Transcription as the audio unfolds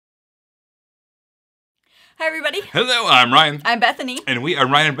Hi, everybody. Hello, I'm Ryan. I'm Bethany. And we are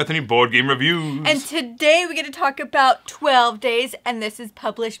Ryan and Bethany Board Game Reviews. And today we get to talk about 12 Days, and this is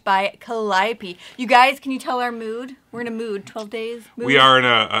published by Calliope. You guys, can you tell our mood? We're in a mood. 12 Days mood. We are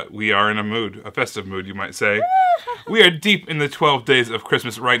in a mood, a festive mood, you might say. We are deep in the 12 days of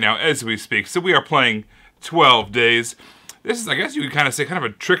Christmas right now as we speak. So we are playing 12 Days. This is, I guess you could kind of say, kind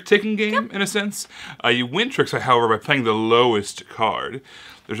of a trick-taking game, in a sense. You win tricks, however, by playing the lowest card.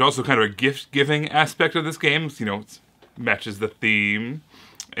 There's also kind of a gift-giving aspect of this game. You know, it matches the theme.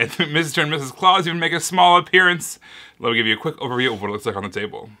 And Mr. and Mrs. Claus even make a small appearance. Let me give you a quick overview of what it looks like on the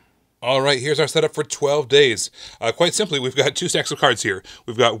table. All right, here's our setup for 12 days. Quite simply, we've got two stacks of cards here.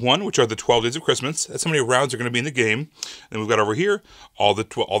 We've got one, which are the 12 days of Christmas. That's how many rounds are going to be in the game. And we've got over here all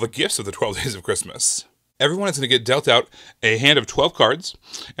the gifts of the 12 days of Christmas. Everyone is going to get dealt out a hand of 12 cards.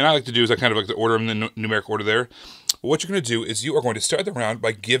 And I like to do is I kind of like to order them in the numeric order there. But what you're going to do is you are going to start the round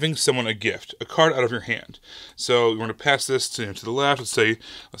by giving someone a gift, a card out of your hand. So you're going to pass this to the left. Let's say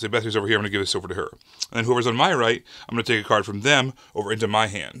Bethany's over here. I'm going to give this over to her. And then whoever's on my right, I'm going to take a card from them over into my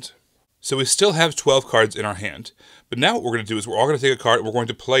hand. So we still have 12 cards in our hand. But now what we're going to do is we're all going to take a card and we're going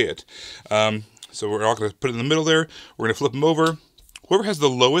to play it. So we're all going to put it in the middle there. We're going to flip them over. Whoever has the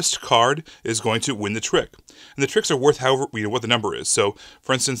lowest card is going to win the trick. And the tricks are worth however, what the number is. So,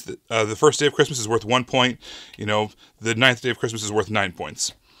 for instance, the first day of Christmas is worth 1 point. The 9th day of Christmas is worth 9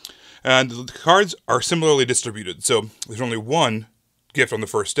 points. And the cards are similarly distributed. So, there's only one gift on the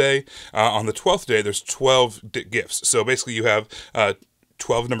first day. On the 12th day, there's 12 gifts. So, basically, you have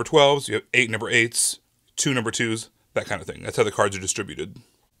 12 number 12s, you have 8 number 8s, 2 number 2s, that kind of thing. That's how the cards are distributed.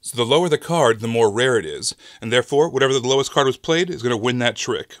 So the lower the card, the more rare it is, and therefore, whatever the lowest card was played is going to win that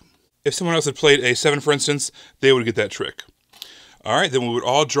trick. If someone else had played a 7, for instance, they would get that trick. Alright, then we would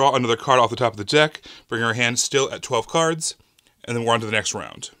all draw another card off the top of the deck, bring our hand still at 12 cards, and then we're on to the next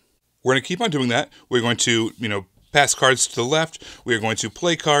round. We're going to keep on doing that. We're going to, pass cards to the left. We are going to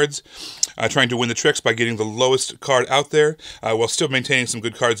play cards, trying to win the tricks by getting the lowest card out there, while still maintaining some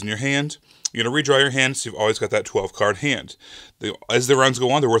good cards in your hand. You're going to redraw your hand, so you've always got that 12-card hand. As the rounds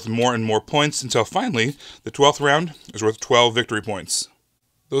go on, they're worth more and more points, until finally, the 12th round is worth 12 victory points.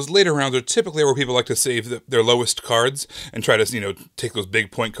 Those later rounds are typically where people like to save their lowest cards and try to, take those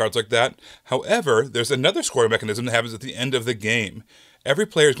big point cards like that. However, there's another scoring mechanism that happens at the end of the game. Every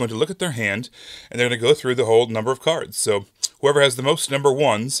player is going to look at their hand, and they're going to go through the whole number of cards. So whoever has the most number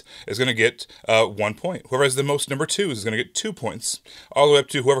 1s is going to get 1 point. Whoever has the most number 2s is going to get 2 points. All the way up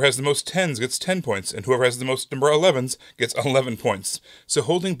to whoever has the most 10s gets 10 points, and whoever has the most number 11s gets 11 points. So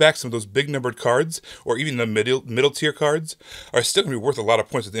holding back some of those big numbered cards, or even the middle tier cards, are still going to be worth a lot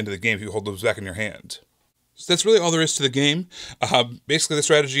of points at the end of the game if you hold those back in your hand. So that's really all there is to the game. Basically, the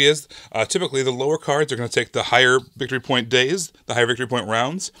strategy is typically the lower cards are going to take the higher victory point days, the higher victory point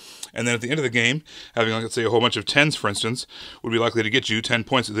rounds, and then at the end of the game, having, let's say, a whole bunch of 10s, for instance, would be likely to get you 10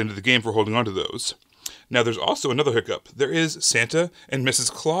 points at the end of the game for holding on to those. Now, there's also another hiccup. There is Santa and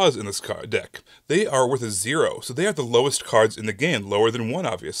Mrs. Claus in this deck. They are worth a 0, so they are the lowest cards in the game, lower than 1,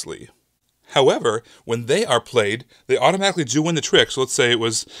 obviously. However, when they are played, they automatically do win the trick. So let's say it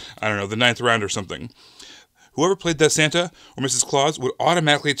was, the 9th round or something. Whoever played that Santa or Mrs. Claus would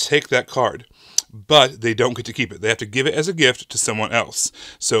automatically take that card, but they don't get to keep it. They have to give it as a gift to someone else.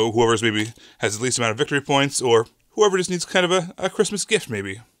 So whoever's maybe has the least amount of victory points, or whoever just needs kind of a Christmas gift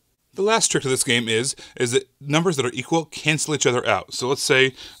maybe. The last trick to this game is that numbers that are equal cancel each other out. So let's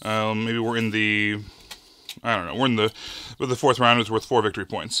say maybe we're in the, we're in the 4th round is worth 4 victory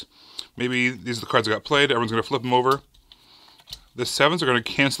points. Maybe these are the cards that got played. Everyone's going to flip them over. The 7s are going to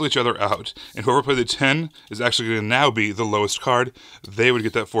cancel each other out, and whoever played the 10 is actually going to now be the lowest card. They would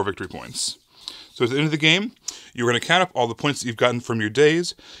get that 4 victory points. So at the end of the game, you're going to count up all the points that you've gotten from your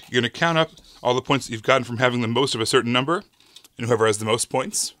days. You're going to count up all the points that you've gotten from having the most of a certain number, and whoever has the most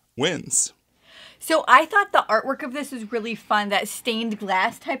points wins. So I thought the artwork of this was really fun, that stained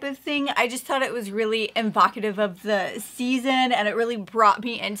glass type of thing. I just thought it was really evocative of the season, and it really brought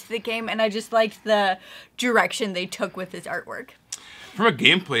me into the game, and I just liked the direction they took with this artwork. From a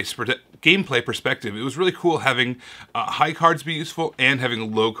gameplay perspective, it was really cool having high cards be useful and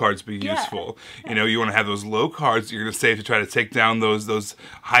having low cards be useful. You want to have those low cards that you're going to save to try to take down those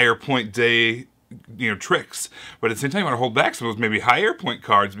higher point day tricks. But at the same time, you want to hold back some of those maybe higher point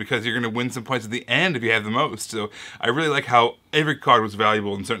cards because you're going to win some points at the end if you have the most. So I really like how every card was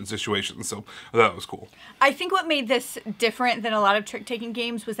valuable in certain situations. So I thought it was cool. I think what made this different than a lot of trick-taking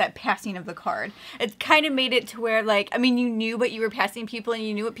games was that passing of the card. It kind of made it to where, you knew what you were passing people, and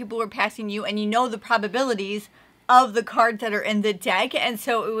you knew what people were passing you, and you know the probabilities of the cards that are in the deck. And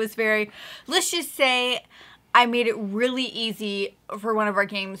so it was very, let's just say, I made it really easy for one of our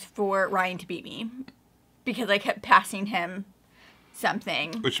games for Ryan to beat me. because I kept passing him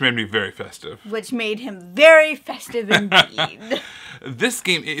something. Which made me very festive. Which made him very festive indeed. This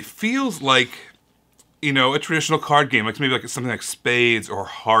game, it feels like, you know, a traditional card game, like maybe like something like Spades or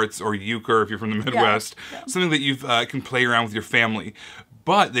Hearts or Euchre if you're from the Midwest. Yeah. Something that you can play around with your family.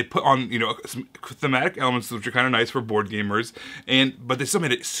 But they put on, you know, some thematic elements which are kind of nice for board gamers, but they still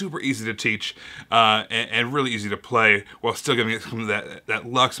made it super easy to teach and really easy to play while still giving it some of that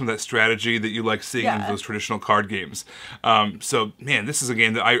luck, some of that strategy that you like seeing in those traditional card games. So, man, this is a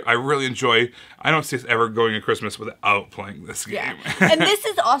game that I really enjoy. I don't see us ever going to Christmas without playing this game. Yeah. And this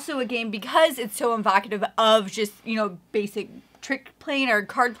is also a game, because it's so evocative of just, you know, basic trick playing or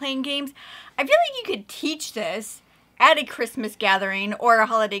card playing games. I feel like you could teach this at a Christmas gathering or a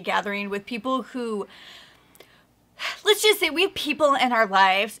holiday gathering with people who, let's just say we have people in our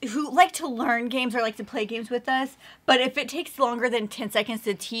lives who like to learn games or like to play games with us, but if it takes longer than 10 seconds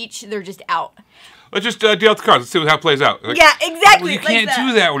to teach, they're just out. Let's just deal out the cards. Let's see how it plays out. Like, yeah, exactly. Well, you can't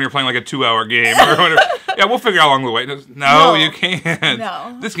do that when you're playing like a 2-hour game or whatever. Yeah, we'll figure out along the way. No, you can't.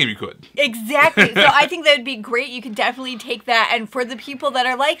 No. This game you could. Exactly. So I think that would be great. You could definitely take that, and for the people that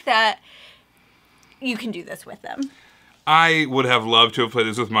are like that, you can do this with them. I would have loved to have played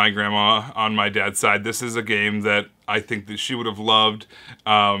this with my grandma on my dad's side. This is a game that I think that she would have loved.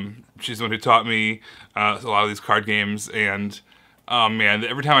 She's the one who taught me a lot of these card games, and oh man,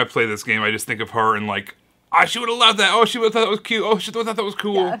 every time I play this game, I just think of her and like, oh, she would have loved that. Oh, she would have thought that was cute. Oh, she would have thought that was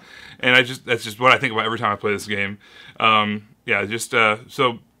cool. Yeah. And that's just what I think about every time I play this game.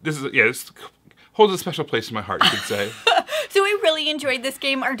 So this is this holds a special place in my heart, you could say. So we really enjoyed this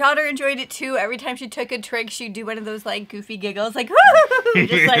game. Our daughter enjoyed it too. Every time she took a trick, she'd do one of those like goofy giggles, like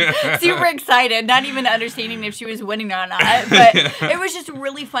just like super excited, not even understanding if she was winning or not. But it was just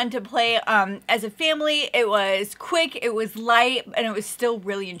really fun to play as a family. It was quick, it was light, and it was still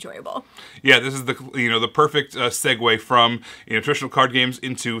really enjoyable. Yeah, this is the perfect segue from traditional card games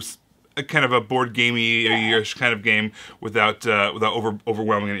into a kind of a board gamey-ish kind of game without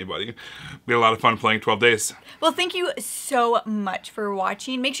overwhelming anybody. We had a lot of fun playing 12 Days. Well, thank you so much for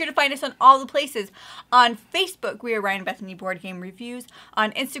watching. Make sure to find us on all the places. On Facebook, we are Ryan and Bethany Board Game Reviews.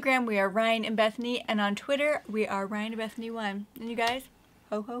 On Instagram, we are Ryan and Bethany. And on Twitter, we are Ryan and Bethany 1. And you guys,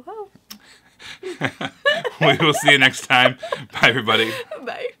 ho, ho, ho. We will see you next time. Bye, everybody.